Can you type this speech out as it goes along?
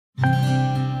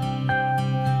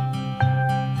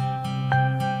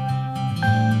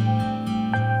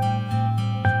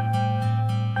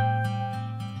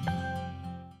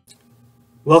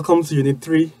Welcome to Unit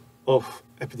 3 of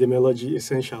Epidemiology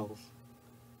Essentials.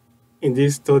 In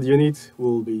this third unit,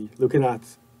 we'll be looking at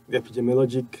the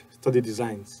epidemiologic study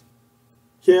designs.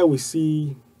 Here we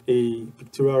see a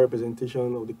pictorial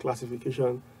representation of the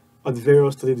classification of the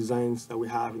various study designs that we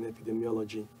have in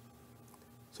epidemiology.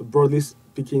 So broadly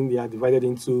speaking, they are divided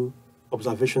into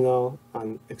observational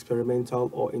and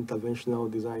experimental or interventional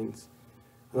designs.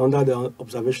 And under the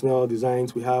observational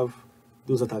designs, we have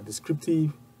those that are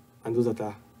descriptive and those that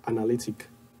are analytic.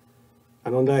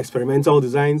 And under experimental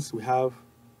designs, we have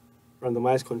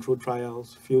randomized controlled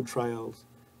trials, field trials,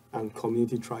 and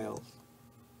community trials.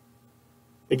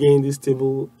 Again, this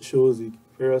table shows the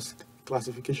various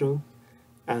classification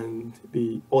and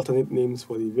the alternate names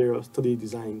for the various study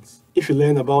designs. If you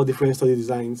learn about different study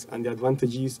designs and the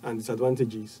advantages and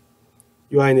disadvantages,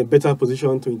 you are in a better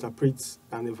position to interpret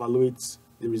and evaluate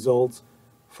the results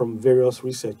from various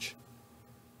research.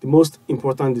 The most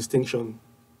important distinction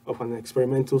of an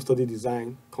experimental study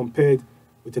design compared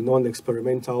with a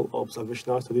non-experimental or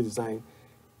observational study design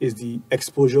is the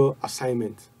exposure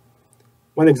assignment.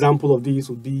 One example of this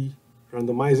would be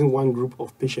randomizing one group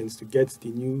of patients to get the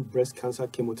new breast cancer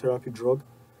chemotherapy drug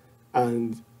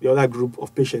and the other group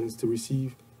of patients to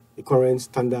receive the current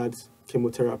standard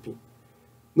chemotherapy.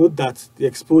 Note that the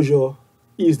exposure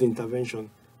is the intervention.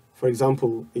 For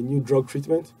example, a new drug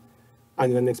treatment.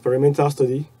 And in an experimental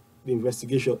study, the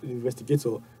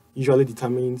investigator usually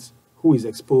determines who is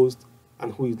exposed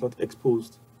and who is not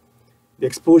exposed. The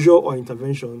exposure or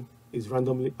intervention is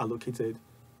randomly allocated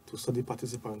to study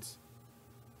participants.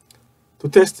 To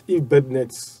test if bed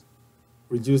nets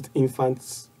reduced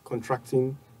infants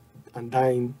contracting and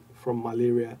dying from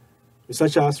malaria,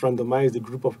 researchers randomized a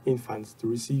group of infants to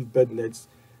receive bed nets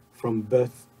from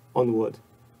birth onward.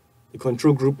 The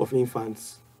control group of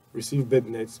infants received bed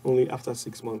nets only after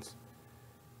 6 months.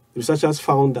 The researchers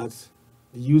found that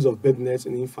the use of bed nets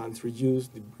in infants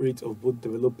reduced the rate of both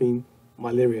developing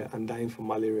malaria and dying from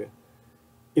malaria.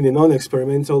 In a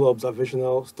non-experimental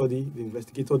observational study, the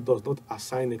investigator does not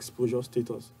assign exposure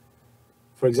status.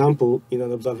 For example, in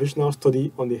an observational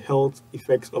study on the health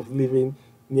effects of living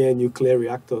near nuclear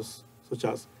reactors, such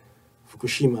as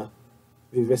Fukushima,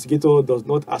 the investigator does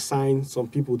not assign some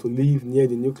people to live near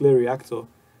the nuclear reactor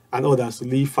and others to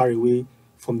live far away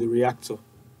from the reactor.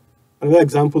 Another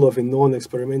example of a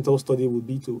non-experimental study would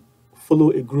be to follow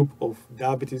a group of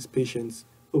diabetes patients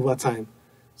over time,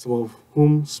 some of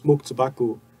whom smoke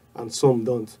tobacco and some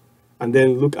don't, and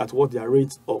then look at what their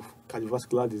rate of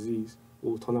cardiovascular disease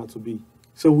will turn out to be.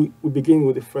 So we begin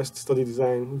with the first study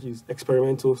design, which is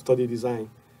experimental study design.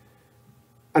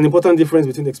 An important difference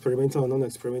between experimental and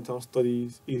non-experimental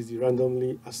studies is the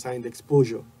randomly assigned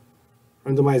exposure.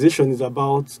 Randomization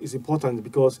is important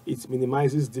because it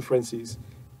minimizes differences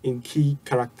in key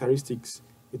characteristics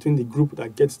between the group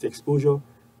that gets the exposure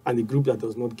and the group that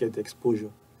does not get the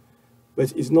exposure.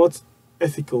 But it's not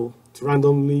ethical to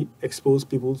randomly expose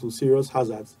people to serious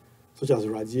hazards such as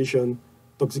radiation,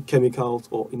 toxic chemicals,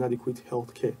 or inadequate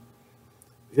health care.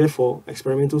 Therefore,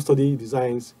 experimental study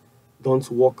designs don't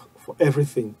work for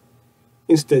everything.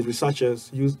 Instead, researchers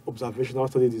use observational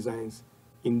study designs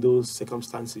in those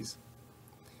circumstances.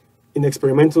 In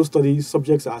experimental studies,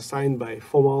 subjects are assigned by a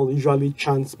formal, usually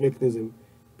chance mechanism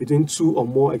between two or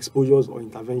more exposures or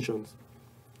interventions.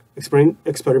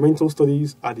 Experimental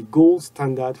studies are the gold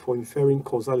standard for inferring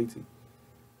causality.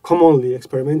 Commonly,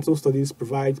 experimental studies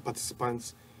provide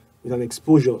participants with an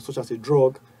exposure, such as a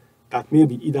drug, that may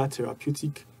be either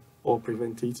therapeutic or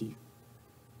preventative.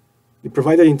 The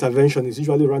provided intervention is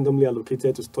usually randomly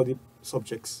allocated to study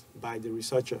subjects by the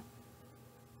researcher.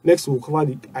 Next, we'll cover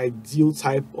the ideal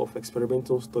type of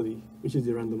experimental study, which is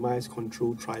the randomized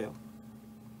controlled trial.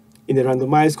 In a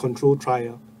randomized controlled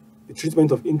trial, the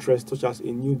treatment of interest, such as a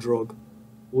new drug,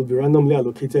 will be randomly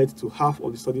allocated to half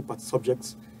of the study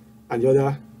subjects, and the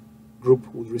other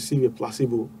group will receive a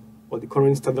placebo or the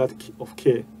current standard of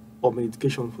care or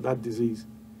medication for that disease.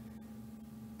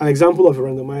 An example of a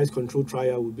randomized controlled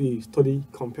trial would be a study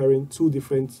comparing two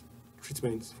different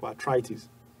treatments for arthritis.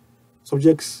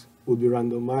 Subjects will be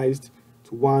randomized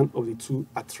to one of the two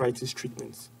arthritis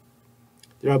treatments.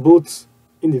 There are both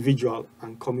individual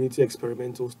and community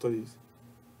experimental studies.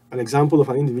 An example of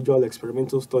an individual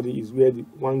experimental study is where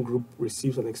one group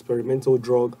receives an experimental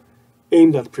drug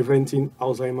aimed at preventing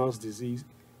Alzheimer's disease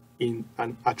in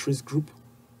an at-risk group,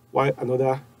 while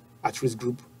another at-risk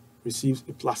group receives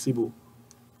a placebo.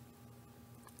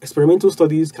 Experimental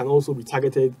studies can also be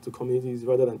targeted to communities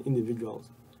rather than individuals.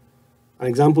 An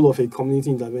example of a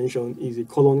community intervention is a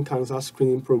colon cancer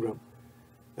screening program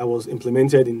that was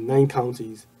implemented in 9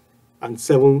 counties and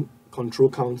 7 control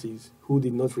counties who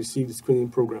did not receive the screening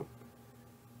program.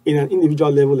 In an individual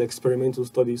level experimental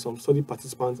study, some study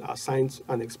participants are assigned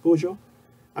an exposure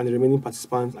and the remaining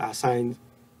participants are assigned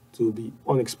to be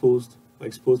unexposed or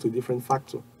exposed to a different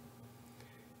factor.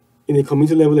 In a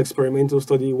community level experimental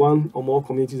study, 1 or more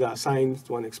communities are assigned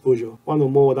to an exposure. 1 or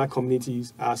more other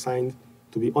communities are assigned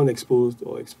to be unexposed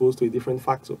or exposed to a different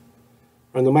factor.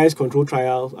 Randomized control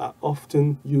trials are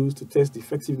often used to test the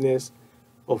effectiveness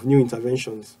of new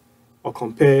interventions or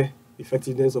compare the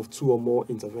effectiveness of 2 or more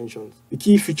interventions. The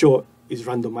key feature is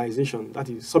randomization, that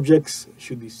is, subjects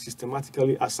should be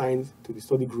systematically assigned to the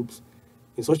study groups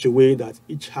in such a way that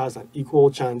each has an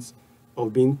equal chance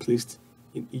of being placed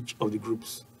in each of the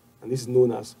groups, and this is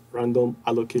known as random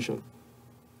allocation.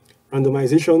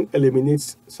 Randomization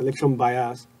eliminates selection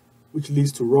bias, which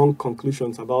leads to wrong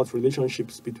conclusions about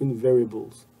relationships between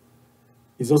variables.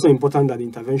 It's also important that the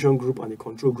intervention group and the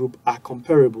control group are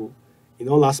comparable in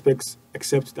all aspects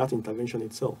except that intervention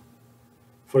itself.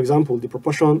 For example, the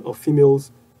proportion of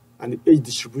females and the age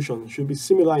distribution should be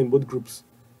similar in both groups,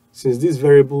 since these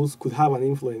variables could have an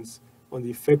influence on the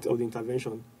effect of the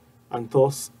intervention and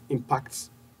thus impacts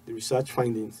the research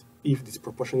findings if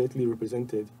disproportionately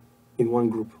represented in one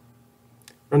group.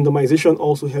 Randomization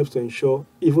also helps to ensure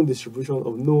even distribution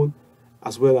of known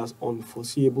as well as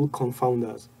unforeseeable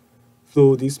confounders,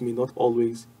 though this may not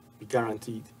always be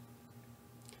guaranteed.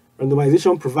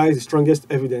 Randomization provides the strongest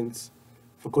evidence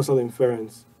for causal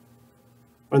inference.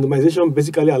 Randomization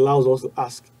basically allows us to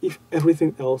ask, if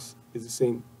everything else is the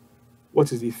same,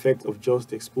 what is the effect of just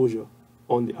the exposure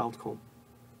on the outcome?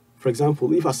 For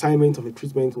example, if assignment of a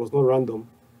treatment was not random,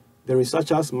 the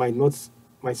researchers might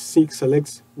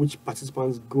select which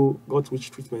participants got which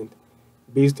treatment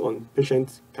based on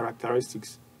patient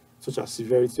characteristics, such as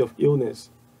severity of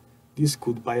illness. This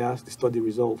could bias the study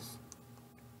results.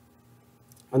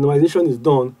 Randomization is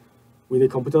done with a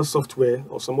computer software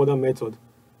or some other method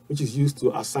which is used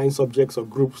to assign subjects or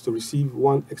groups to receive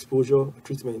one exposure,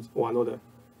 treatment, or another.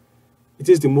 It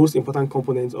is the most important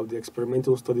component of the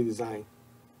experimental study design.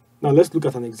 Now let's look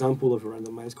at an example of a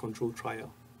randomized control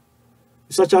trial.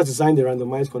 Researchers designed a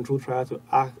randomized control trial to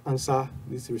answer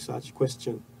this research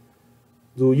question.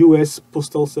 Do U.S.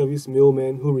 Postal Service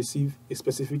mailmen who receive a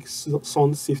specific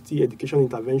sun safety education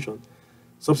intervention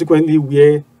subsequently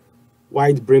wear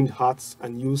wide-brimmed hats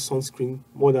and use sunscreen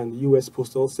more than the U.S.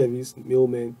 Postal Service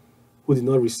mailmen who did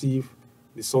not receive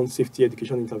the sun safety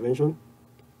education intervention?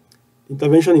 The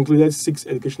intervention included 6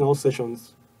 educational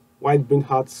sessions, wide-brimmed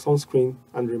hats, sunscreen,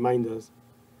 and reminders.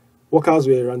 Workers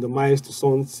were randomized to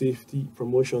sun safety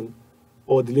promotion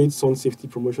or delayed sun safety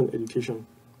promotion education.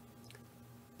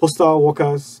 Postal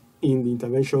workers in the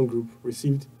intervention group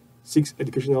received 6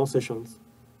 educational sessions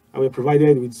and were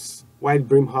provided with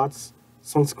wide-brim hats,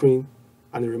 sunscreen,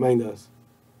 and reminders.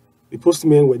 The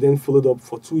postmen were then followed up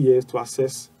for 2 years to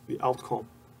assess the outcome.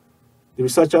 The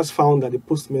researchers found that the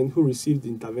postmen who received the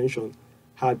intervention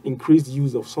had increased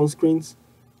use of sunscreens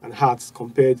and hats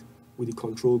compared with the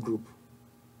control group.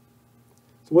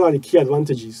 So what are the key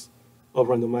advantages of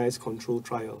randomized control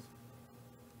trials?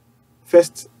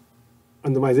 First,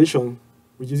 randomization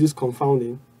reduces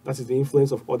confounding, that is the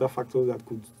influence of other factors that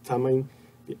could determine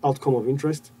the outcome of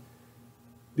interest.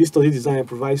 This study design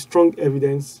provides strong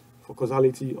evidence for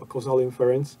causality or causal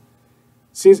inference.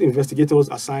 Since investigators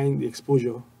assign the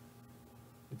exposure,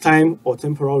 the time or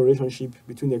temporal relationship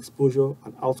between the exposure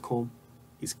and outcome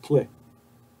is clear.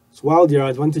 So while there are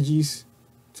advantages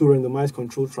to randomized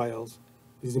control trials,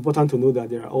 it is important to note that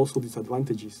there are also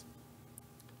disadvantages.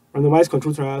 Randomized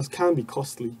control trials can be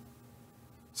costly.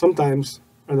 Sometimes,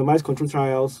 randomized control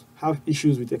trials have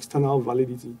issues with external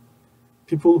validity.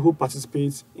 People who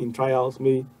participate in trials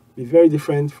may be very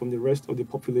different from the rest of the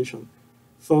population.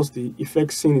 Thus, the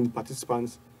effects seen in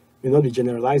participants may not be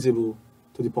generalizable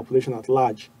to the population at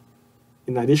large.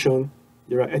 In addition,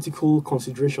 there are ethical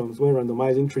considerations when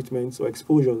randomizing treatments or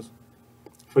exposures.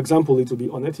 For example, it would be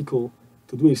unethical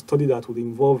to do a study that would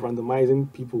involve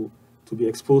randomizing people to be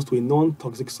exposed to a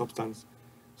non-toxic substance,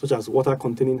 such as water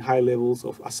containing high levels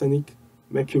of arsenic,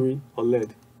 mercury, or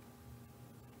lead.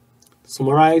 To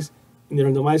summarize, in the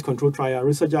randomized control trial,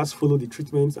 researchers follow the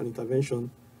treatment and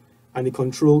intervention and the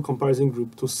control comparison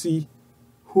group to see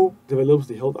who develops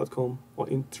the health outcome or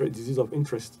disease of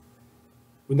interest.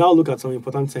 We now look at some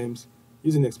important terms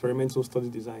using experimental study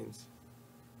designs.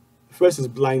 The first is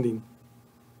blinding.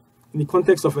 In the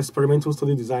context of experimental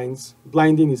study designs,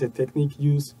 blinding is a technique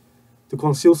used to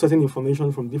conceal certain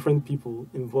information from different people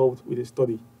involved with a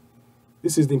study.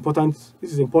 This is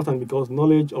important because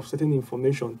knowledge of certain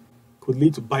information could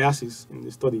lead to biases in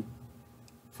the study.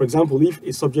 For example, if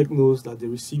a subject knows that they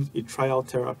received a trial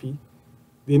therapy,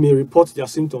 they may report their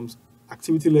symptoms,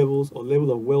 activity levels, or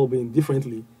level of well-being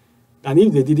differently than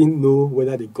if they didn't know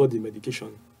whether they got the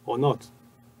medication or not.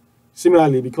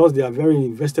 Similarly, because they are very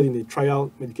invested in the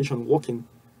trial medication working,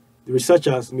 the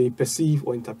researchers may perceive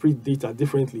or interpret data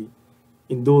differently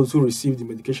in those who received the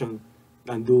medication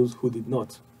than those who did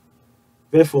not.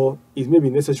 Therefore, it may be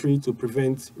necessary to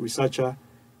prevent researcher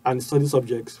and study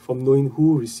subjects from knowing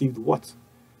who received what.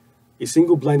 A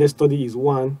single blinded study is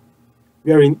one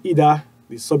wherein either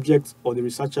the subject or the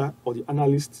researcher or the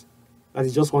analyst, that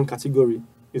is just one category,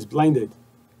 is blinded.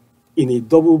 In a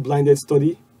double-blinded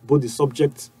study, both the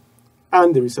subject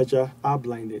and the researcher are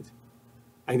blinded.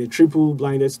 And in a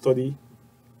triple-blinded study,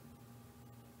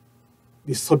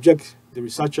 the subject, the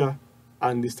researcher,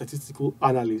 and the statistical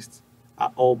analyst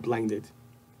are all blinded.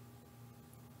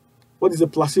 What is a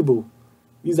placebo?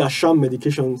 These are sham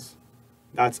medications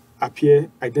that appear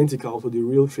identical to the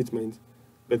real treatment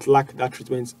but lack that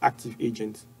treatment's active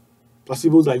agent.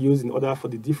 Placebos are used in order for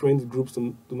the different groups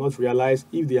to not realize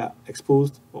if they are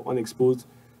exposed or unexposed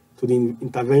to the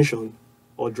intervention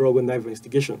or drug under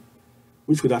investigation,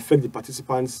 which would affect the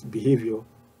participants' behavior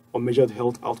or measured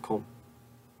health outcome.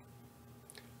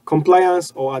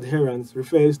 Compliance or adherence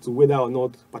refers to whether or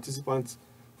not participants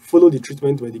follow the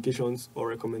treatment medications or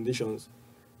recommendations,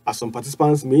 as some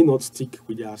participants may not stick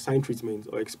with their assigned treatment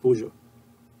or exposure.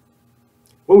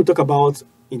 When we talk about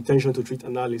intention to treat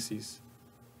analysis,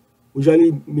 we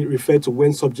usually refer to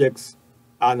when subjects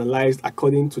are analyzed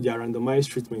according to their randomized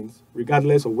treatment,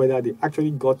 regardless of whether they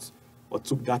actually got or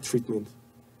took that treatment.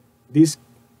 This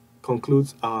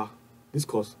concludes our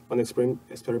discourse on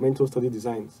experimental study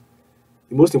designs.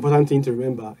 The most important thing to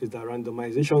remember is that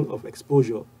randomization of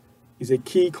exposure is a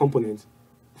key component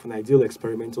of an ideal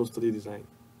experimental study design.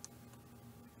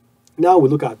 Now we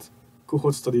look at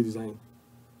cohort study design.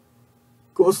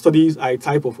 Cohort studies are a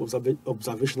type of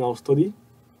observational study.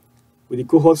 With the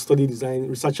cohort study design,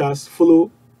 researchers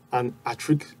follow an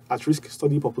at-risk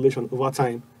study population over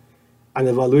time and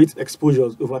evaluate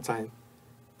exposures over time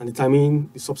and determine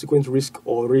the subsequent risk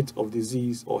or rate of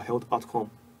disease or health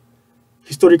outcome.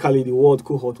 Historically, the word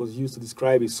cohort was used to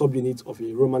describe a subunit of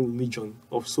a Roman legion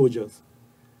of soldiers.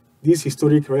 This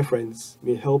historic reference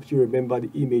may help you remember the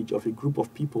image of a group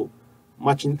of people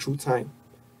marching through time.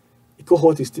 A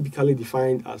cohort is typically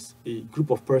defined as a group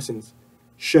of persons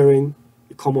sharing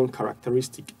a common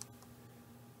characteristic.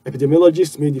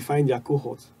 Epidemiologists may define their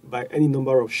cohort by any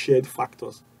number of shared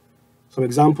factors. Some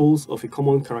examples of a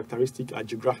common characteristic are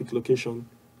geographic location,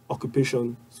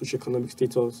 occupation, socioeconomic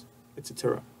status,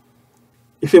 etc.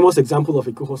 A famous example of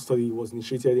a cohort study was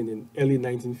initiated in the early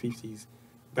 1950s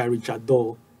by Richard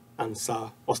Dall and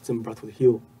Sir Austin Bradford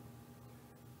Hill.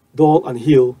 Dall and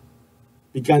Hill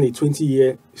began a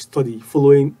 20-year study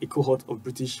following a cohort of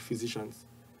British physicians.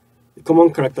 The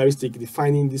common characteristic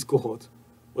defining this cohort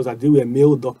was that they were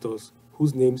male doctors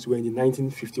whose names were in the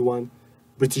 1951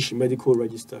 British Medical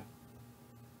Register.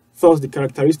 Thus, the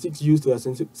characteristics used to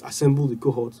assemble the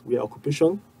cohort were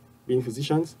occupation, being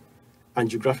physicians, and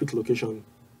geographic location,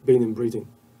 being in Britain.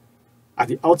 At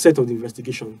the outset of the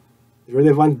investigation, the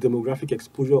relevant demographic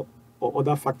exposure or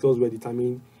other factors were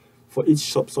determined for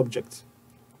each subject.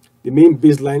 The main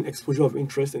baseline exposure of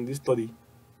interest in this study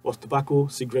was tobacco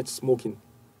cigarette smoking.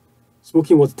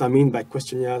 Smoking was determined by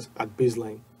questionnaires at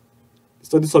baseline. The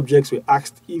study subjects were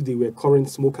asked if they were current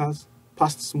smokers,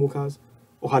 past smokers,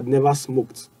 or had never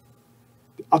smoked.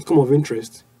 The outcome of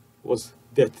interest was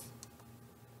death.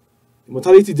 The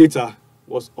mortality data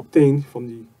was obtained from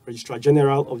the Registrar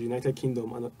General of the United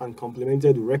Kingdom and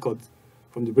complemented with records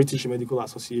from the British Medical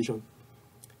Association.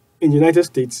 In the United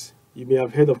States, you may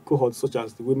have heard of cohorts such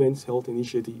as the Women's Health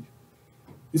Initiative.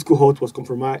 This cohort was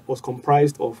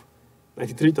comprised of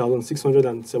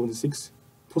 93,676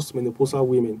 postmenopausal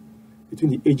women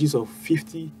between the ages of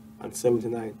 50 and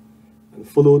 79 and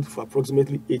followed for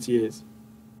approximately 8 years.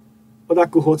 Other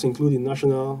cohorts include the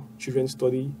National Children's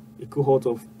Study, a cohort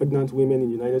of pregnant women in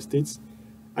the United States,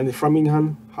 and the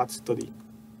Framingham Heart Study.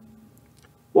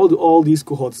 What do all these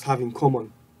cohorts have in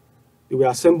common? They were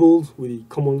assembled with the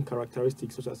common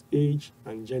characteristics such as age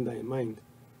and gender in mind.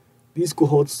 These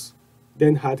cohorts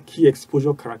then had key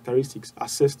exposure characteristics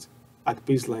assessed at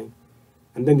baseline,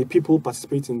 and then the people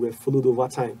participating were followed over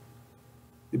time.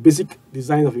 The basic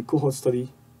design of a cohort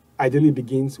study ideally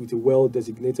begins with a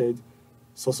well-designated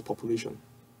source population.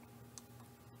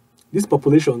 This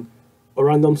population, or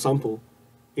random sample,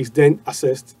 is then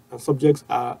assessed and subjects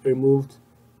are removed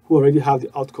who already have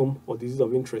the outcome or disease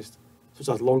of interest,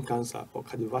 such as lung cancer or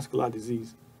cardiovascular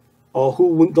disease, or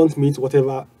who don't meet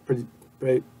whatever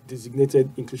designated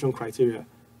inclusion criteria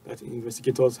that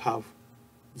investigators have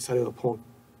decided upon.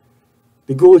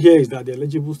 The goal here is that the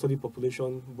eligible study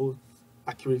population both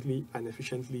accurately and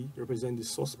efficiently represent the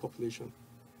source population.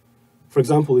 For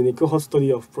example, in a cohort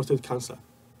study of prostate cancer,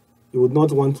 you would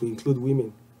not want to include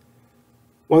women.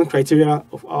 One criteria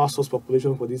of our source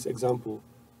population for this example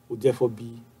would therefore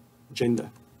be gender.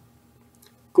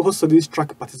 Cohort studies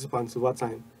track participants over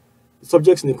time. The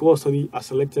subjects in the cohort study are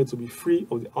selected to be free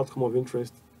of the outcome of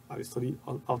interest at the study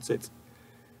outset.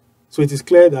 So it is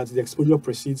clear that the exposure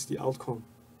precedes the outcome.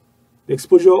 The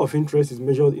exposure of interest is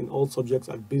measured in all subjects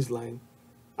at baseline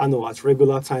and/or at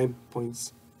regular time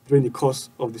points during the course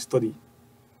of the study.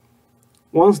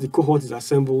 Once the cohort is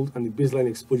assembled and the baseline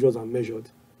exposures are measured,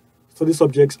 study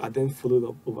subjects are then followed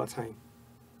up over time.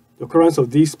 The occurrence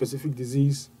of this specific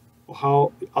disease or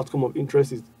how the outcome of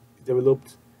interest is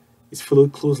developed is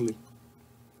followed closely.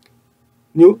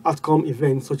 New outcome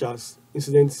events such as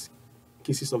incident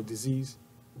cases of disease,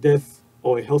 death,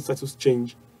 or a health status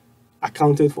change are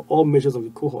counted for all measures of the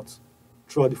cohort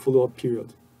throughout the follow-up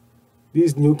period.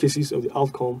 These new cases of the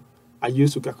outcome are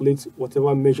used to calculate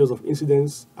whatever measures of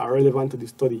incidence are relevant to the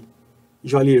study,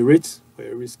 usually a rate or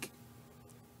a risk.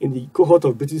 In the cohort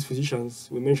of British physicians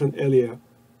we mentioned earlier,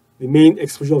 the main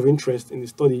exposure of interest in the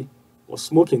study was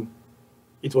smoking.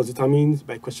 It was determined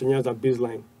by questionnaires at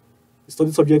baseline. The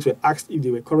study subjects were asked if they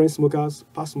were current smokers,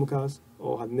 past smokers,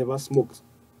 or had never smoked.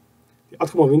 The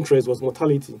outcome of interest was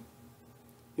mortality.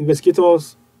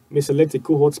 Investigators may select a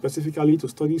cohort specifically to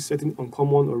study certain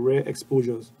uncommon or rare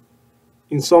exposures.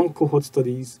 In some cohort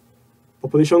studies,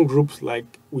 population groups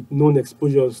like with known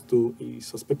exposures to a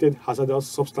suspected hazardous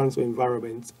substance or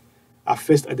environment are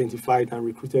first identified and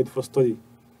recruited for study.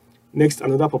 Next,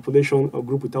 another population or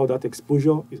group without that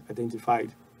exposure is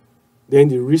identified. Then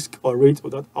the risk or rate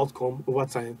of that outcome over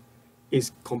time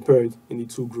is compared in the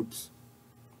two groups.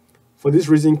 For this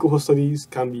reason, cohort studies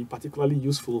can be particularly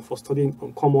useful for studying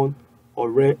uncommon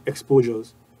or rare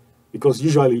exposures, because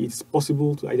usually it's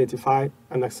possible to identify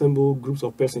and assemble groups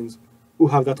of persons who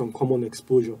have that uncommon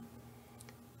exposure.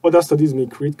 Other studies may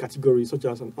create categories such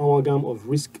as an amalgam of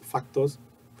risk factors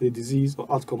for the disease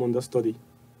or outcome under study.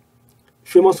 The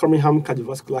famous Framingham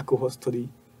cardiovascular cohort study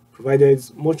provided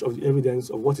much of the evidence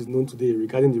of what is known today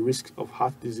regarding the risks of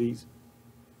heart disease.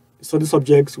 The study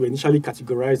subjects were initially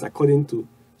categorized according to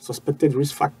suspected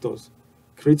risk factors,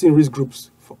 creating risk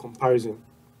groups for comparison.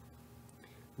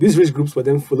 These risk groups were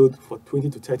then followed for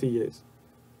 20 to 30 years.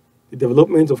 The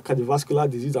development of cardiovascular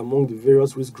disease among the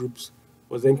various risk groups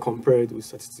was then compared with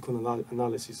statistical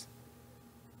analysis.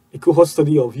 A cohort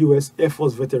study of US Air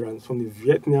Force veterans from the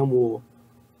Vietnam War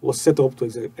was set up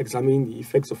to examine the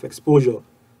effects of exposure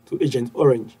to Agent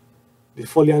Orange, the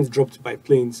defoliants dropped by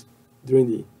planes during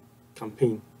the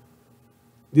campaign.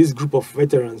 This group of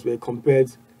veterans were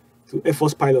compared to Air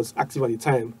Force pilots active at the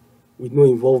time with no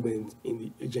involvement in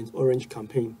the Agent Orange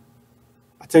campaign.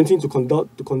 Attempting to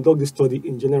conduct this study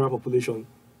in general population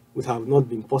would have not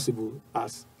been possible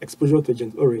as exposure to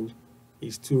Agent Orange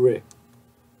is too rare.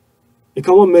 A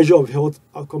common measure of health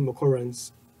outcome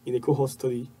occurrence in a cohort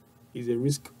study is a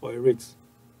risk or a rate.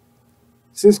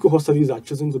 Since cohort studies are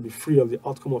chosen to be free of the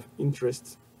outcome of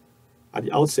interest at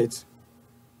the outset,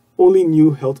 only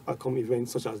new health outcome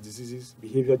events such as diseases,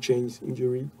 behavior change,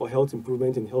 injury, or health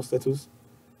improvement in health status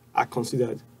are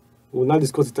considered. We will now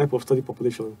discuss the type of study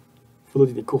population followed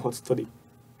in a cohort study.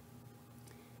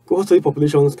 Cohort study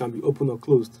populations can be open or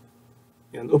closed.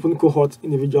 In an open cohort,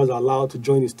 individuals are allowed to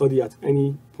join the study at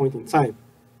any point in time,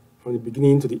 from the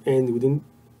beginning to the end within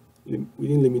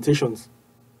limitations.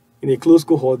 In a closed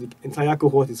cohort, the entire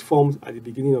cohort is formed at the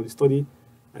beginning of the study,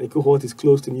 and the cohort is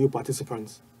closed to new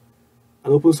participants.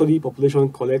 An open study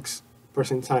population collects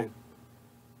present time.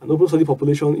 An open study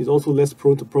population is also less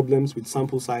prone to problems with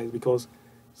sample size because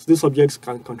study subjects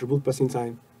can contribute present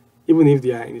time even if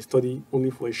they are in a study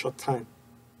only for a short time.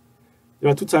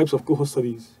 There are two types of cohort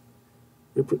studies,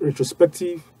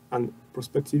 retrospective and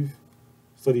prospective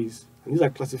studies, and these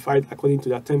are classified according to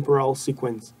their temporal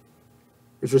sequence.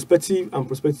 Retrospective and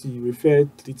prospective refer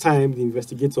to the time the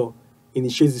investigator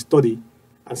initiates the study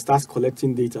and starts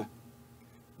collecting data.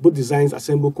 Both designs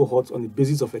assemble cohorts on the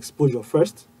basis of exposure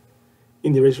first.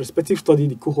 In the retrospective study,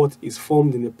 the cohort is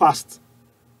formed in the past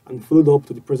and followed up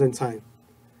to the present time.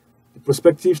 The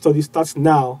prospective study starts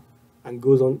now and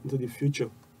goes on into the future.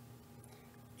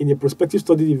 In a prospective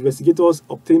study, the investigators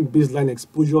obtain baseline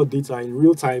exposure data in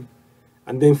real time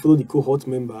and then follow the cohort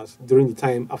members during the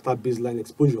time after baseline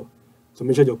exposure to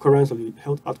measure the occurrence of the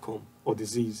health outcome or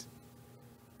disease.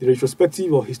 The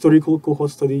retrospective or historical cohort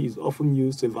study is often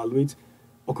used to evaluate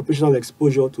occupational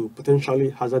exposure to potentially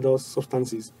hazardous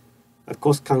substances that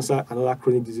cause cancer and other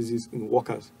chronic diseases in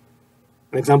workers.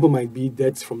 An example might be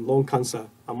deaths from lung cancer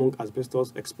among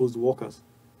asbestos-exposed workers.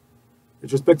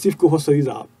 Retrospective cohort studies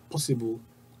are possible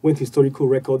when historical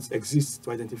records exist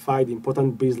to identify the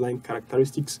important baseline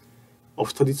characteristics of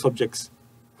studied subjects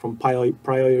from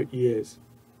prior years.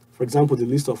 For example, the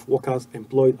list of workers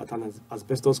employed at an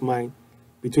asbestos mine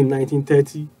between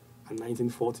 1930 and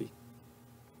 1940.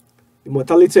 The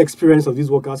mortality experience of these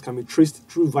workers can be traced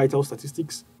through vital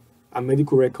statistics and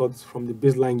medical records from the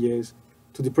baseline years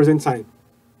to the present time,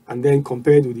 and then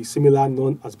compared with the similar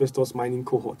non-asbestos mining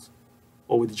cohort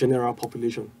or with the general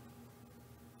population.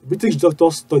 The British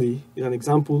Doctors Study is an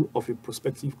example of a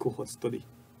prospective cohort study.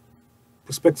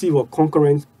 Prospective or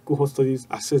concurrent cohort studies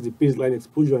assess the baseline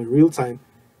exposure in real time,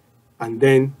 and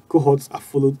then cohorts are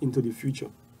followed into the future.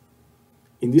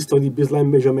 In this study, baseline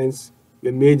measurements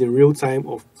were made in real time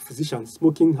of physicians'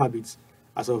 smoking habits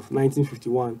as of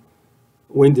 1951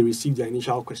 when they received their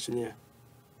initial questionnaire.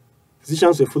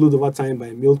 Physicians were followed over time by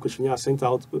a mailed questionnaire sent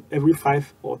out every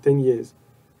 5 or 10 years,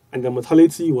 and their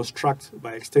mortality was tracked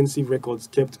by extensive records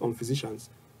kept on physicians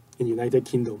in the United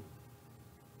Kingdom.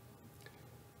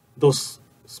 Does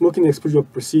smoking exposure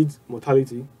precede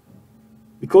mortality?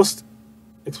 Because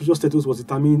exposure status was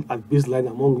determined at baseline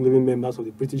among living members of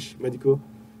the British Medical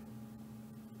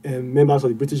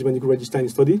Register in the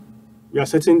study, we are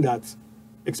certain that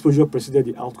exposure preceded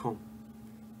the outcome.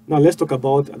 Now let's talk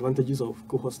about advantages of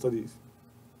cohort studies.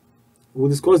 We'll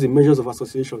discuss the measures of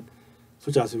association,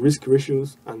 such as risk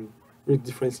ratios and risk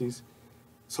differences,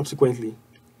 subsequently.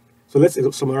 So let's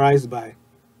summarize by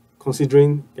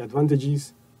considering the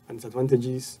advantages and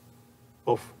disadvantages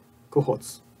of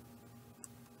cohorts.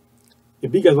 A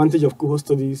big advantage of cohort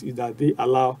studies is that they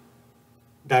allow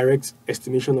direct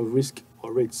estimation of risk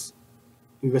or rates.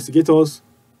 Investigators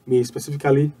may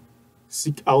specifically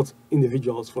seek out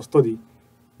individuals for study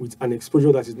with an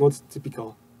exposure that is not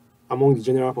typical among the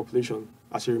general population,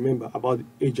 as you remember about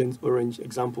the Agent Orange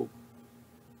example.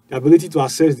 The ability to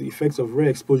assess the effects of rare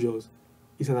exposures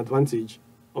is an advantage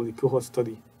of the cohort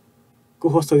study.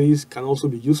 Cohort studies can also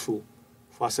be useful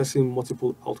for assessing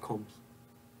multiple outcomes.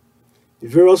 The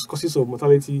various causes of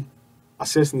mortality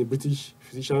assessed in the British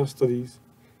physician studies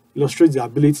illustrate the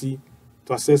ability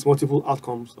to assess multiple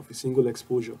outcomes of a single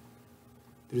exposure.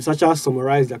 The researchers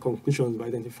summarized their conclusions by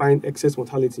identifying excess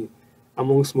mortality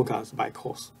among smokers by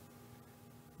cause.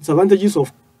 Disadvantages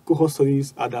of cohort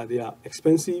studies are that they are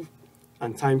expensive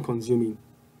and time-consuming.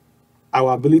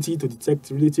 Our ability to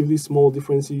detect relatively small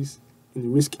differences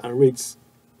in risk and rates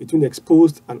between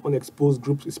exposed and unexposed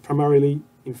groups is primarily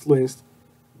influenced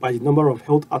by the number of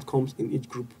health outcomes in each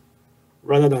group,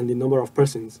 rather than the number of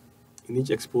persons in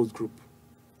each exposed group.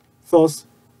 Thus,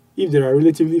 if there are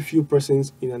relatively few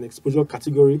persons in an exposure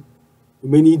category, we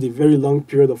may need a very long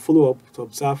period of follow-up to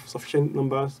observe sufficient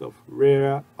numbers of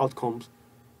rarer outcomes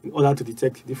in order to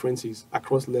detect differences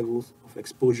across levels of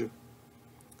exposure.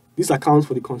 This accounts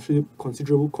for the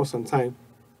considerable cost and time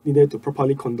needed to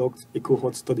properly conduct a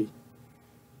cohort study.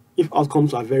 If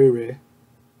outcomes are very rare,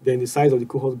 then the size of the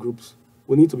cohort groups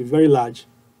will need to be very large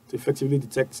to effectively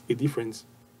detect a difference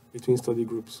between study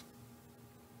groups.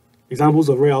 Examples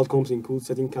of rare outcomes include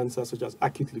certain cancers such as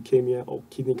acute leukemia or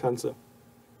kidney cancer.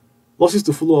 Losses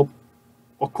to follow-up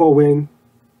occur when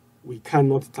we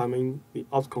cannot determine the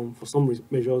outcome for some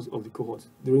measures of the cohort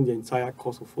during the entire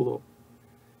course of follow-up.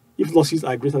 If losses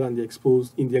are greater than the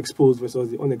exposed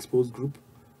versus the unexposed group,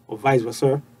 or vice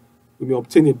versa, we may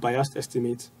obtain a biased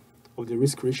estimate of the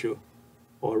risk ratio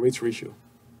or rate ratio.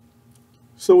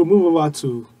 So we move over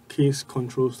to case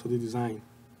control study design.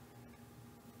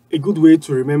 A good way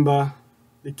to remember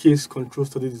the case control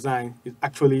study design is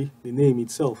actually the name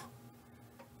itself.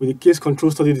 With the case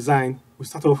control study design, we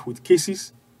start off with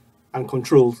cases and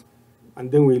controls,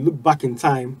 and then we look back in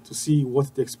time to see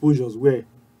what the exposures were.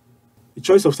 The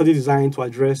choice of study design to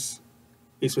address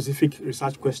a specific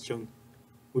research question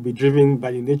will be driven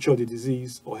by the nature of the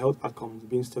disease or health outcomes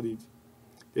being studied,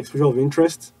 the exposure of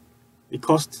interest, the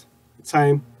cost, the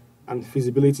time, and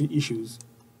feasibility issues.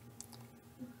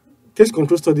 Case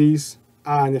control studies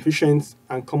are an efficient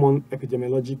and common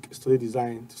epidemiologic study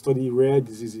design to study rare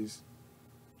diseases.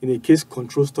 In a case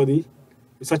control study,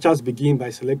 researchers begin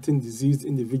by selecting diseased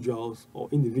individuals or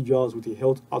individuals with a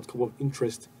health outcome of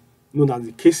interest, known as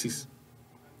the cases.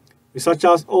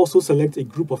 Researchers also select a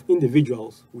group of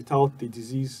individuals without the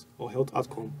disease or health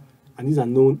outcome, and these are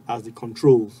known as the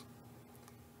controls.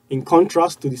 In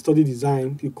contrast to the study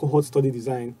design, the cohort study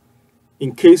design,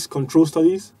 in case control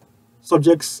studies,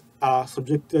 subjects are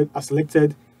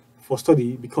selected for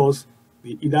study because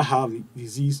they either have the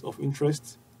disease of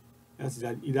interest, That's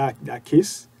that either their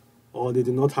case or they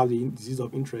do not have the disease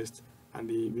of interest and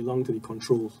they belong to the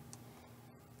controls.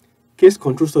 Case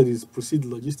control studies proceed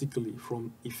logistically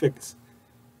from effects,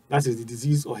 that is the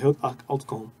disease or health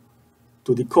outcome,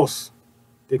 to the cause,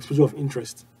 the exposure of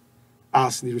interest,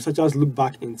 as the researchers look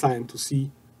back in time to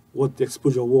see what the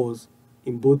exposure was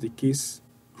in both the case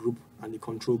group and the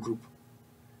control group.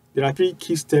 There are 3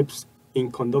 key steps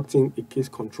in conducting a case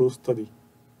control study.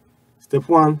 Step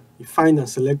 1, you find and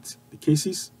select the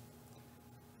cases.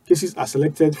 Cases are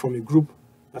selected from a group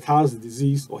that has the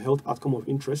disease or health outcome of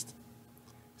interest.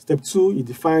 Step 2, you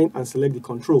define and select the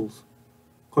controls.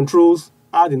 Controls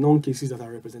are the non-cases that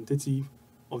are representative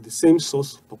of the same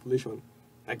source population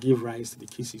that gave rise to the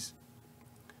cases.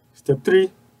 Step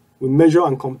 3, we measure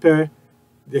and compare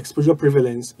the exposure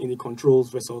prevalence in the controls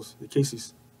versus the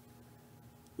cases.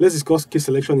 Let's discuss case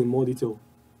selection in more detail.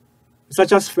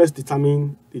 Researchers first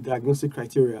determine the diagnostic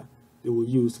criteria they will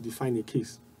use to define a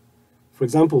case. For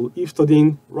example, if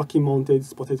studying Rocky Mountain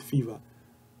spotted fever,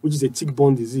 which is a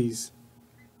tick-borne disease,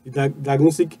 the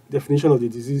diagnostic definition of the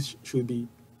disease should be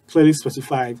clearly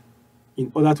specified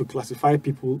in order to classify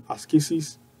people as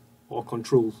cases or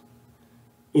controls.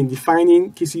 In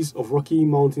defining cases of Rocky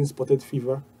Mountain spotted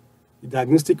fever, the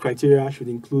diagnostic criteria should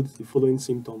include the following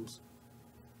symptoms: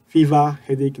 fever,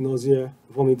 headache, nausea,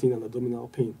 vomiting, and abdominal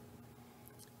pain.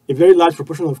 A very large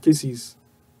proportion of cases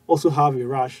also have a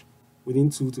rash within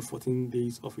 2 to 14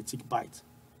 days of a tick bite.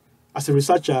 As a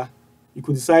researcher, you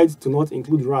could decide to not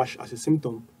include rash as a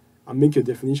symptom and make your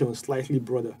definition slightly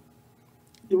broader.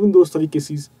 Even though study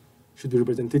cases should be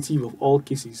representative of all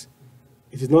cases,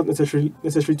 it is not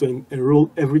necessary to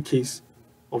enroll every case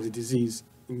of the disease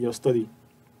in your study.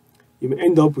 You may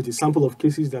end up with a sample of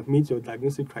cases that meet your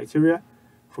diagnostic criteria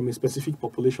from a specific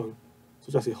population,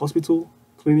 such as a hospital,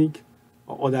 clinic,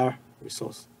 or other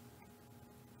resource.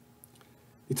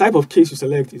 The type of case you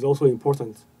select is also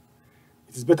important.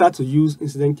 It is better to use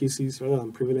incident cases rather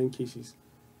than prevalent cases.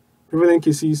 Prevalent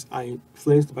cases are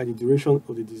influenced by the duration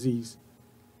of the disease.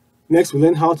 Next, we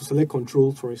learn how to select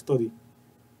controls for a study.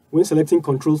 When selecting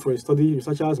controls for a study,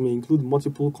 researchers may include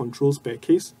multiple controls per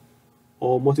case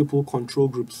or multiple control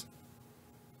groups.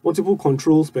 Multiple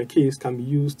controls per case can be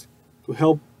used to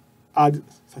help add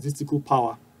statistical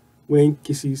power when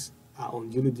cases are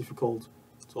unduly difficult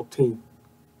to obtain.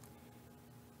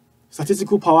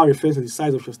 Statistical power refers to the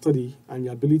size of your study and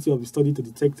the ability of the study to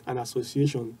detect an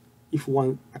association if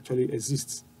one actually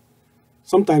exists.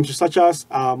 Sometimes researchers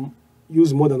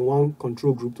use more than one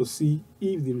control group to see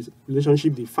if the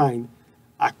relationship they find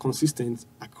are consistent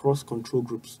across control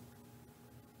groups.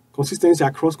 Consistency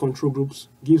across control groups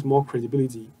gives more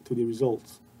credibility to the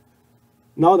results.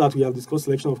 Now that we have discussed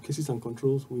selection of cases and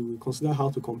controls, we will consider how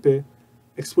to compare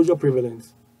exposure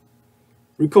prevalence.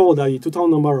 Recall that the total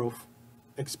number of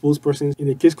exposed persons in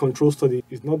a case control study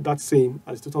is not that same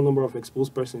as the total number of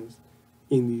exposed persons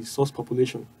in the source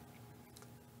population.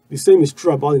 The same is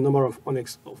true about the number of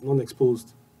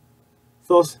non-exposed.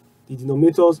 Thus, the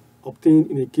denominators obtained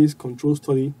in a case control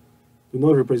study do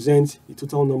not represent the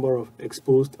total number of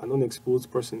exposed and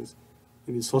unexposed persons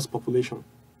in the source population.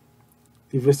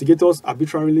 The investigators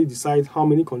arbitrarily decide how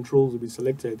many controls will be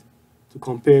selected to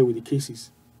compare with the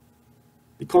cases.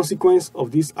 The consequence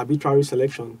of this arbitrary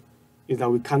selection is that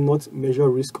we cannot measure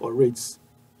risk or rates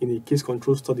in a case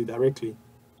control study directly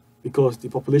because the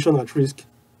population at risk,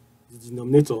 the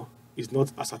denominator, is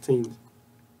not ascertained.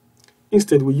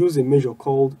 Instead, we use a measure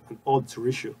called an odds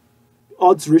ratio. The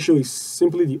odds ratio is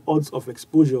simply the odds of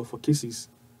exposure for cases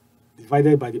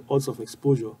divided by the odds of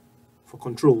exposure for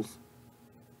controls.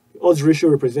 The odds ratio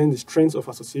represents the strength of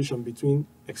association between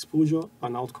exposure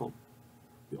and outcome.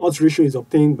 The odds ratio is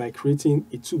obtained by creating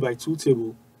a 2x2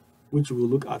 table, which we will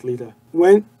look at later.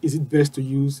 When is it best to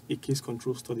use a case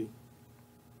control study?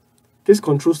 Case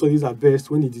control studies are best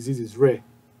when the disease is rare.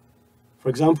 For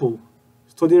example,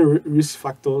 studying risk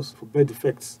factors for birth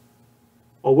defects,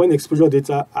 or when exposure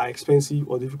data are expensive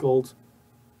or difficult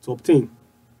to obtain.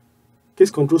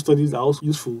 Case control studies are also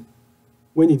useful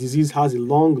when the disease has a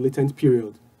long latent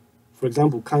period, for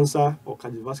example, cancer or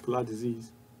cardiovascular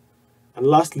disease. And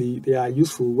lastly, they are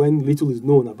useful when little is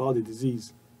known about the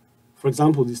disease. For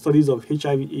example, the studies of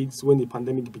HIV/AIDS when the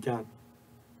pandemic began.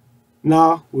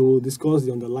 Now, we will discuss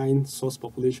the underlying source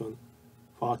population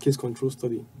for our case control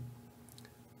study.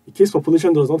 The case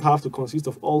population does not have to consist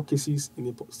of all cases in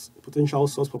a potential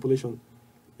source population.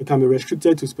 It can be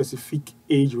restricted to specific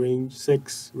age range,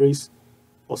 sex, race,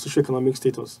 or socioeconomic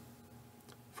status.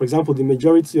 For example, the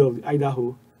majority of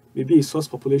Idaho may be a source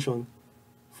population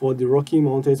for the Rocky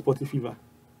Mountain spotted fever.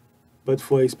 But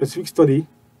for a specific study,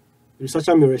 the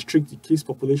researcher may restrict the case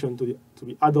population to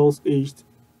be adults aged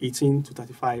 18 to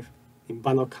 35 in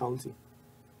Bannock County.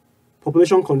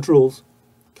 Population controls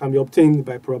can be obtained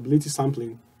by probability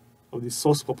sampling of the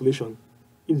source population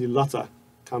if the latter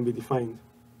can be defined.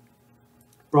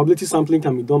 Probability sampling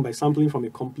can be done by sampling from a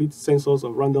complete census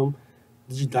of random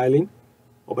digit dialing,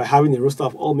 or by having a roster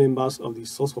of all members of the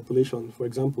source population, for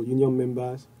example, union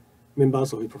members,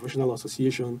 members of a professional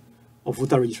association, or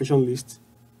voter registration list,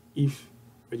 if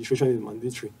registration is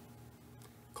mandatory.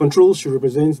 Controls should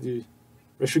represent the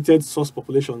restricted source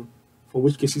population from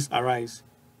which cases arise,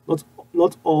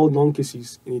 not all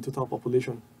non-cases in a total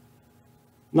population.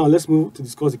 Now let's move to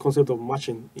discuss the concept of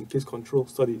matching in case control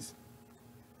studies.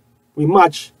 We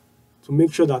match to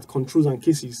make sure that controls and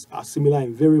cases are similar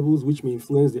in variables which may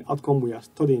influence the outcome we are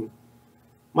studying.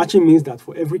 Matching means that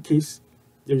for every case,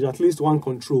 there is at least one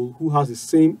control who has the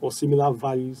same or similar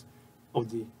values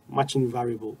of the matching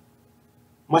variable.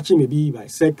 Matching may be by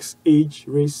sex, age,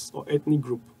 race, or ethnic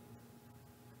group,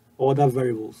 or other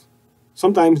variables.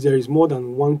 Sometimes there is more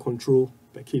than one control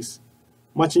per case.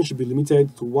 Matching should be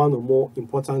limited to one or more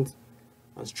important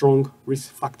and strong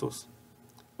risk factors.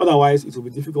 Otherwise, it will be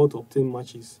difficult to obtain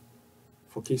matches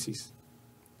for cases.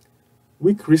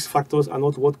 Weak risk factors are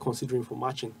not worth considering for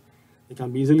matching. They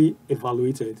can be easily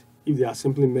evaluated if they are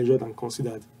simply measured and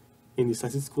considered in the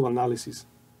statistical analysis.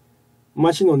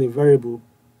 Matching on a variable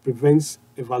prevents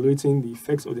evaluating the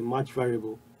effects of the match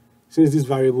variable, since this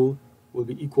variable will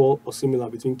be equal or similar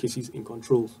between cases in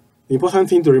controls. The important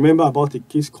thing to remember about a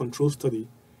case control study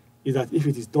is that if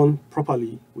it is done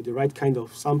properly with the right kind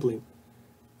of sampling,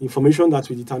 the information that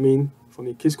we determine from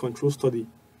a case control study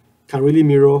can really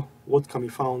mirror what can be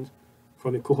found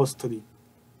from a cohort study,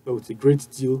 but with a great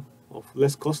deal of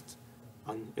less cost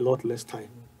and a lot less time.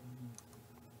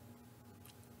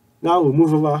 Now we'll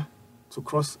move over to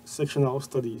cross-sectional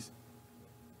studies.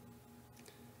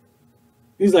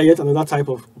 These are yet another type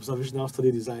of observational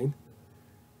study design.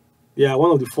 They are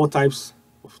one of the 4 types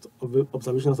of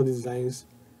observational study designs,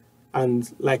 and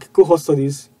like cohort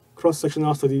studies,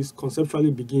 cross-sectional studies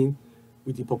conceptually begin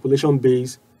with the population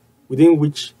base within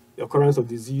which the occurrence of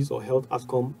disease or health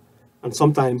outcome, and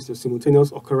sometimes the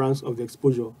simultaneous occurrence of the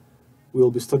exposure,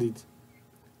 will be studied.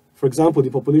 For example, the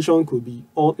population could be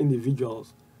all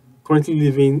individuals currently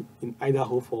living in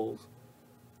Idaho Falls,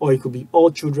 or it could be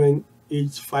all children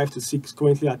aged 5 to 6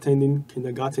 currently attending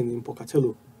kindergarten in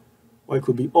Pocatello, or it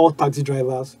could be all taxi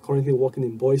drivers currently working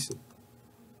in Boise.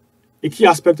 A key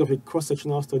aspect of a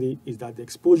cross-sectional study is that the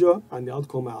exposure and the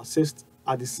outcome are assessed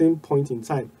at the same point in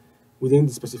time within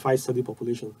the specified study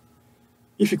population.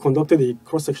 If you conducted a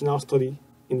cross-sectional study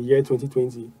in the year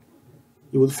 2020,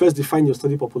 you would first define your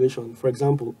study population, for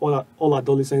example, all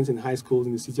adolescents in high schools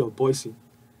in the city of Boise,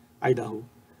 Idaho.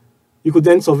 You could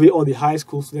then survey all the high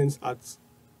school students at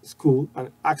school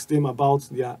and ask them about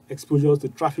their exposure to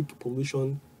traffic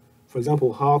pollution, for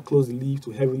example, how close they live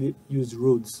to heavily used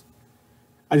roads.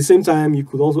 At the same time, you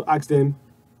could also ask them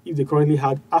if they currently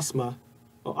had asthma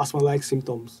or asthma-like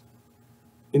symptoms.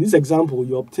 In this example,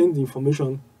 you obtained the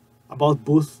information about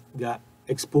both their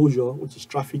exposure, which is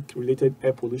traffic-related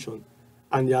air pollution,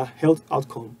 and their health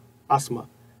outcome, asthma,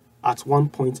 at one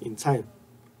point in time.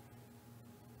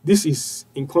 This is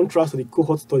in contrast to the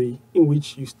cohort study, in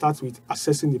which you start with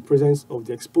assessing the presence of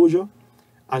the exposure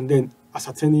and then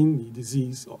ascertaining the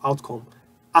disease or outcome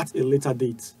at a later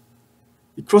date.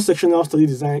 The cross-sectional study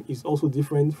design is also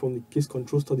different from the case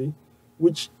control study,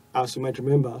 which, as you might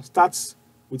remember, starts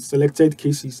with selected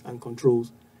cases and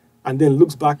controls and then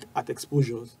looks back at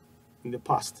exposures in the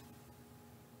past.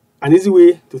 An easy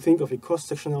way to think of a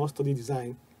cross-sectional study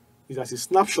design is as a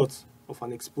snapshot of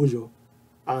an exposure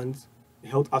and the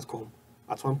health outcome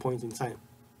at one point in time.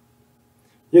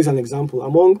 Here's an example.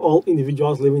 Among all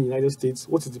individuals living in the United States,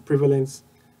 what is the prevalence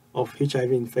of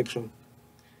HIV infection?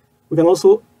 We can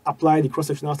also apply the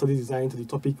cross-sectional study design to the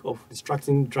topic of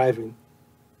distracting driving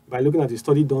by looking at a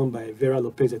study done by Vera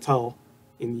Lopez et al.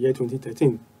 In the year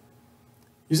 2013.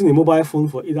 Using a mobile phone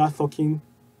for either talking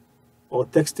or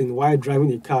texting while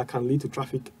driving a car can lead to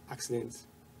traffic accidents.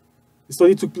 The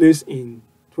study took place in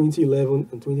 2011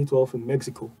 and 2012 in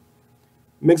Mexico.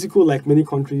 Mexico, like many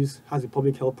countries, has a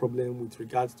public health problem with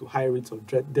regards to high rates of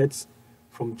deaths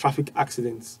from traffic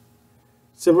accidents.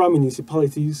 Several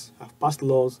municipalities have passed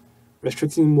laws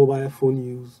restricting mobile phone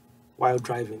use while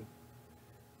driving.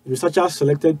 The researchers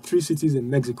selected 3 cities in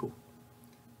Mexico.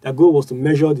 Their goal was to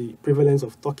measure the prevalence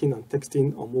of talking and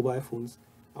texting on mobile phones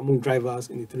among drivers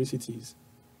in the 3 cities.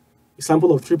 A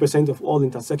sample of 3% of all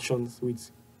intersections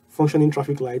with functioning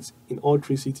traffic lights in all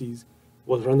 3 cities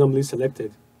was randomly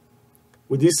selected.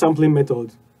 With this sampling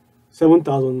method,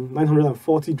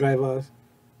 7,940 drivers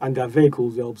and their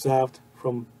vehicles were observed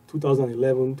from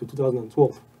 2011 to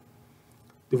 2012.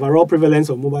 The overall prevalence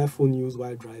of mobile phone use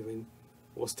while driving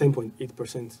was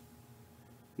 10.8%.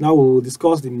 Now we will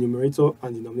discuss the numerator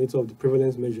and denominator of the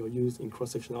prevalence measure used in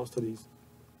cross-sectional studies.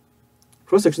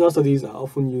 Cross-sectional studies are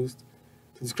often used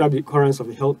to describe the occurrence of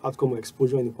a health outcome or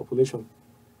exposure in the population.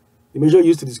 The measure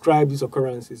used to describe this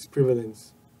occurrence is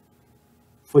prevalence.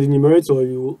 For the numerator,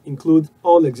 you will include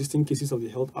all existing cases of the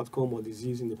health outcome or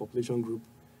disease in the population group,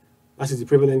 that is the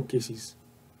prevalent cases,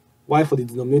 while for the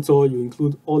denominator, you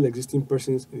include all existing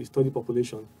persons in the study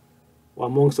population or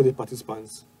among study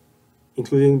participants,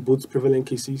 including both prevalent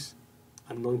cases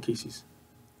and non-cases.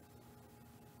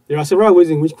 There are several ways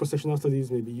in which cross-sectional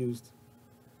studies may be used.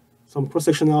 Some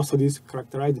cross-sectional studies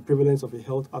characterize the prevalence of a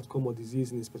health outcome or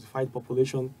disease in a specified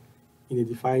population in a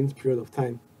defined period of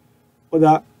time.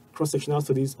 Other cross-sectional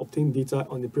studies obtain data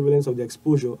on the prevalence of the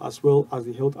exposure as well as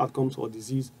the health outcomes or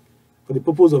disease for the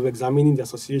purpose of examining the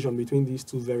association between these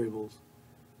two variables.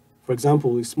 For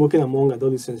example, is smoking among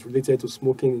adolescents related to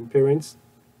smoking in parents?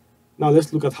 Now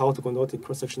let's look at how to conduct a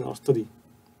cross-sectional study.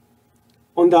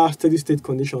 Under steady-state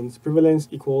conditions, prevalence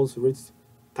equals rate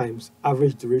times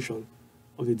average duration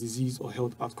of the disease or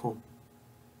health outcome.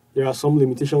 There are some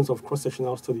limitations of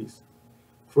cross-sectional studies.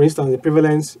 For instance, the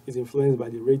prevalence is influenced by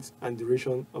the rate and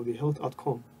duration of the health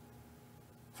outcome.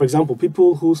 For example,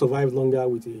 people who survive longer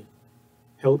with a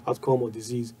health outcome or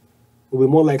disease will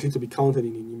be more likely to be counted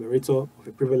in the numerator of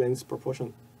a prevalence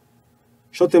proportion.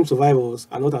 Short-term survivors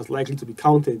are not as likely to be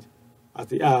counted as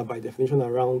they are by definition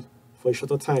around for a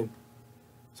shorter time.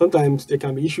 Sometimes there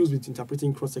can be issues with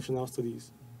interpreting cross-sectional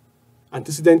studies.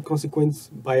 Antecedent consequence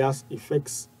bias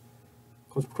affects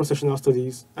cross-sectional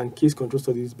studies and case control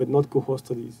studies, but not cohort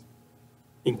studies.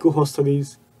 In cohort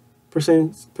studies,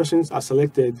 persons are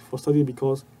selected for study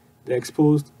because they're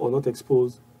exposed or not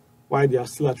exposed while they are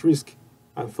still at risk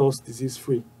and thus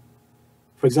disease-free.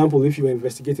 For example, if you are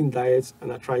investigating diet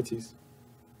and arthritis.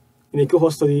 In a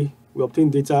cohort study, we obtain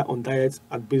data on diet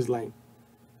at baseline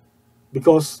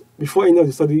because before any of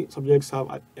the study subjects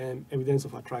have evidence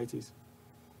of arthritis.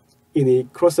 In a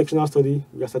cross-sectional study,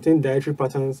 we ascertain dietary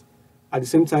patterns at the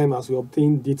same time as we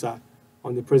obtain data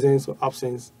on the presence or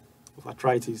absence of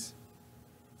arthritis.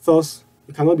 Thus,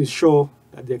 we cannot be sure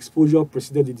that the exposure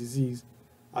preceded the disease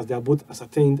as they are both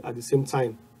ascertained at the same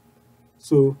time.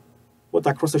 So, what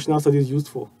are cross-sectional studies used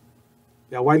for?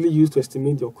 They are widely used to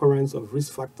estimate the occurrence of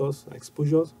risk factors,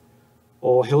 exposures,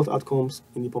 or health outcomes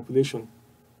in the population.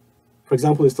 For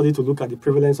example, a study to look at the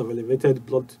prevalence of elevated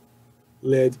blood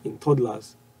lead in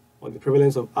toddlers or the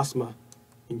prevalence of asthma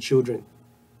in children.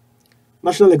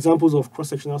 National examples of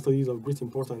cross-sectional studies of great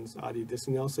importance are the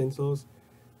decennial census,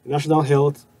 the National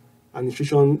Health and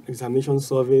Nutrition Examination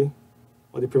Survey,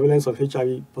 or the prevalence of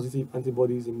HIV-positive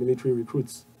antibodies in military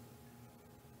recruits.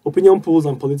 Opinion polls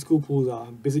and political polls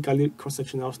are basically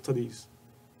cross-sectional studies.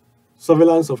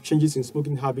 Surveillance of changes in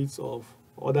smoking habits or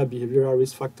other behavioral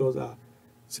risk factors are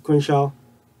sequential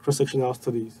cross-sectional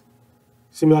studies.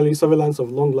 Similarly, surveillance of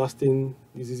long-lasting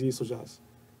diseases such as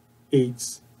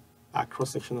AIDS are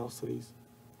cross-sectional studies.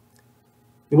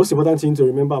 The most important thing to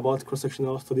remember about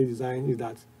cross-sectional study design is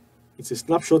that it's a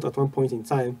snapshot at one point in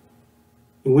time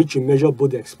in which you measure both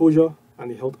the exposure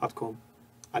and the health outcome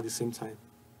at the same time.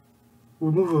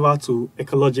 We'll move over to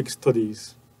ecologic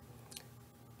studies.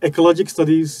 Ecologic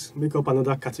studies make up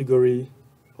another category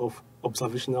of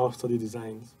observational study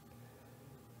designs.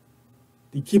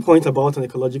 The key point about an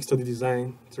ecologic study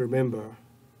design to remember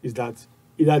is that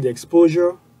either the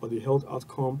exposure or the health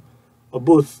outcome or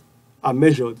both are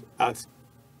measured at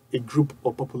a group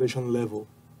or population level.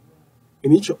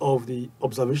 In each of the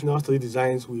observational study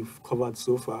designs we've covered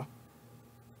so far,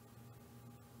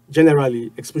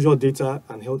 generally, exposure data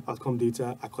and health outcome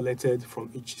data are collected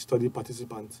from each study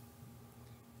participant.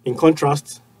 In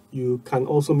contrast, you can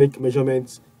also make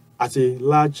measurements at a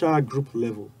larger group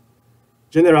level.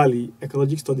 Generally,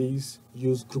 ecologic studies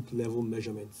use group level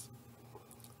measurements.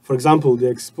 For example, the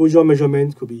exposure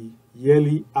measurement could be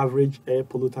yearly average air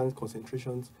pollutant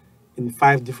concentrations in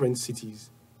 5 different cities.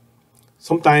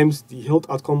 Sometimes the health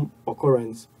outcome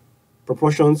occurrence,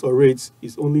 proportions or rates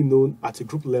is only known at a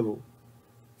group level.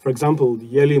 For example, the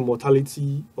yearly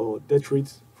mortality or death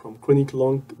rate from chronic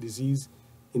lung disease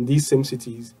in these same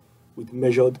cities with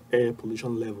measured air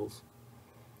pollution levels.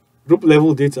 Group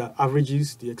level data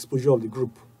averages the exposure of the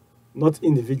group, not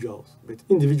individuals, but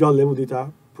individual level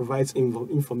data provides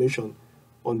information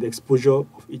on the exposure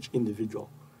of each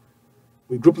individual.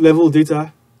 With group level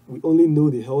data, we only know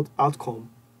the health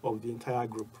outcome of the entire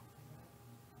group.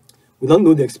 We don't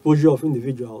know the exposure of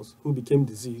individuals who became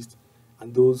diseased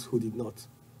and those who did not.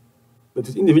 But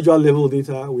with individual level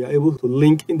data, we are able to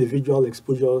link individual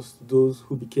exposures to those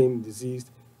who became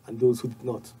diseased and those who did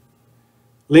not.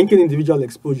 Linking individual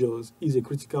exposures is a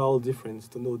critical difference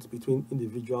to note between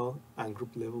individual and group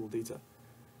level data.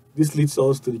 This leads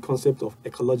us to the concept of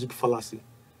ecologic fallacy,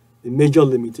 the major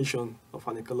limitation of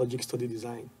an ecologic study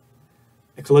design.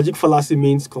 Ecologic fallacy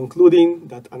means concluding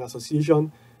that an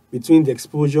association between the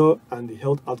exposure and the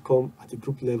health outcome at a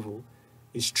group level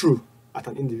is true at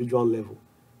an individual level,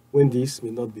 when this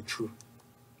may not be true.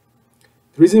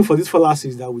 The reason for this fallacy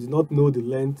is that we do not know the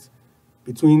length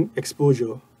between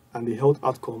exposure and the health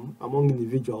outcome among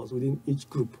individuals within each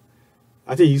group.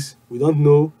 That is, we don't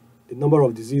know the number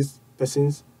of diseased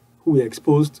persons who were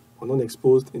exposed or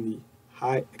non-exposed in the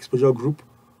high exposure group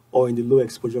or in the low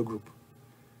exposure group.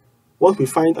 What we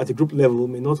find at a group level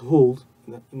may not hold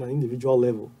in an individual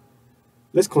level.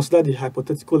 Let's consider the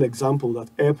hypothetical example that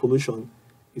air pollution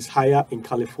is higher in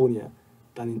California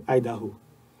than in Idaho,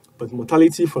 but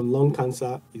mortality from lung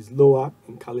cancer is lower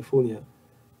in California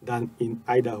than in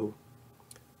Idaho.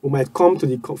 We might come to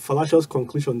the fallacious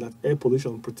conclusion that air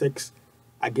pollution protects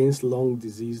against lung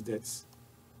disease deaths.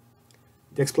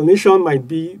 The explanation might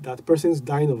be that persons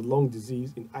dying of lung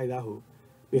disease in Idaho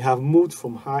may have moved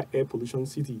from high air pollution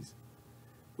cities.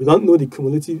 We don't know the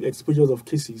cumulative exposures of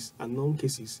cases and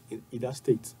non-cases in either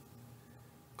state.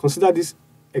 Consider this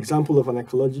example of an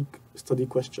ecologic study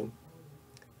question.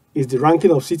 Is the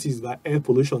ranking of cities by air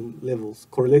pollution levels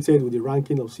correlated with the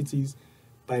ranking of cities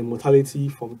by mortality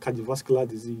from cardiovascular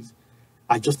disease,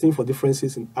 adjusting for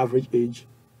differences in average age,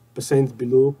 percent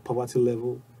below poverty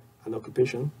level, and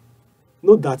occupation?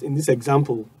 Note that in this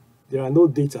example, there are no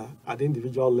data at the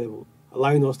individual level,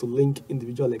 allowing us to link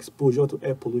individual exposure to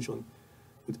air pollution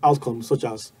with outcomes such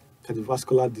as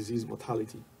cardiovascular disease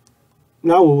mortality.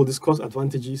 Now we will discuss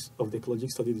advantages of the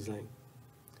ecologic study design.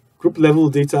 Group level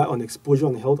data on exposure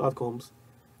and health outcomes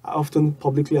are often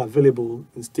publicly available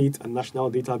in state and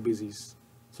national databases,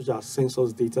 such as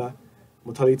census data,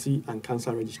 mortality, and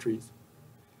cancer registries.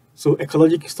 So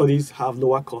ecologic studies have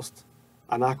lower cost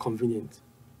and are convenient.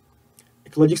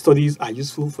 Ecologic studies are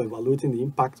useful for evaluating the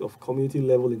impact of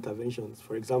community-level interventions,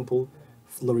 for example,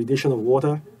 fluoridation of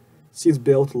water,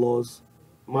 seatbelt laws,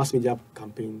 mass media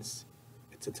campaigns,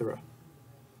 etc.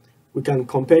 We can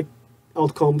compare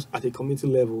outcomes at a community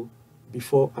level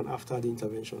before and after the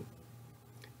intervention.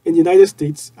 In the United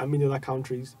States and many other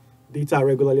countries, data are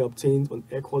regularly obtained on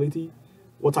air quality,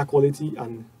 water quality,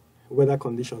 and weather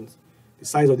conditions, the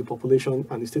size of the population,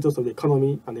 and the status of the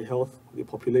economy and the health of the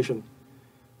population.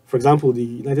 For example, the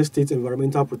United States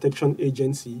Environmental Protection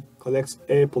Agency collects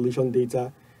air pollution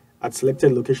data at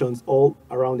selected locations all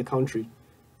around the country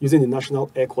using the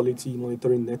National Air Quality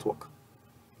Monitoring Network.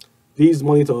 These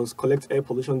monitors collect air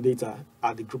pollution data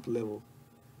at the group level.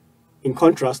 In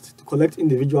contrast, to collect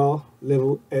individual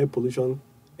level air pollution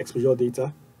exposure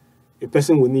data, a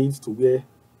person will need to wear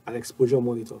an exposure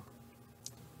monitor.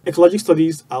 Ecologic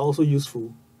studies are also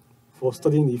useful for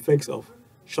studying the effects of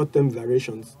short-term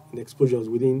variations in exposures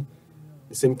within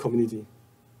the same community,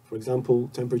 for example,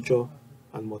 temperature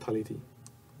and mortality.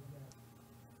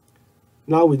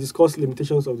 Now we discuss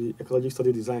limitations of the ecologic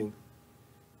study design.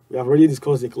 We have already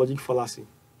discussed the ecologic fallacy.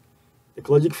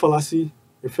 Ecologic fallacy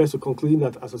refers to concluding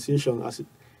that association at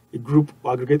a group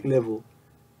or aggregate level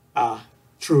are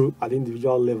true at the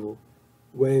individual level,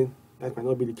 when that might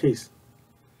not be the case.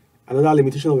 Another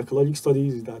limitation of ecologic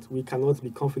studies is that we cannot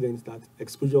be confident that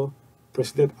exposure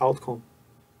preceded outcome.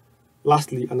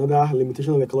 Lastly, another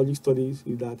limitation of ecologic studies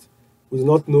is that we do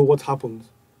not know what happened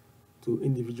to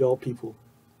individual people.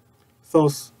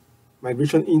 Thus,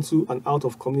 migration into and out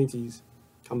of communities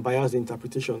can bias the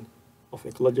interpretation of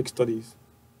ecologic studies.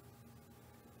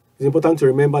 It's important to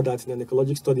remember that in an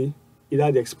ecologic study,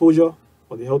 either the exposure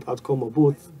or the health outcome or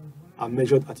both are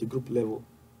measured at a group level.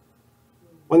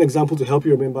 One example to help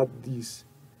you remember this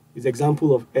is the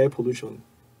example of air pollution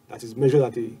that is measured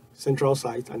at a central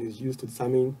site and is used to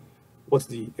determine what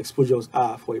the exposures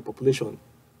are for a population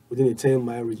within a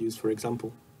 10-mile radius, for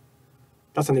example.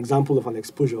 That's an example of an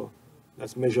exposure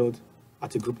that's measured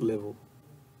at a group level.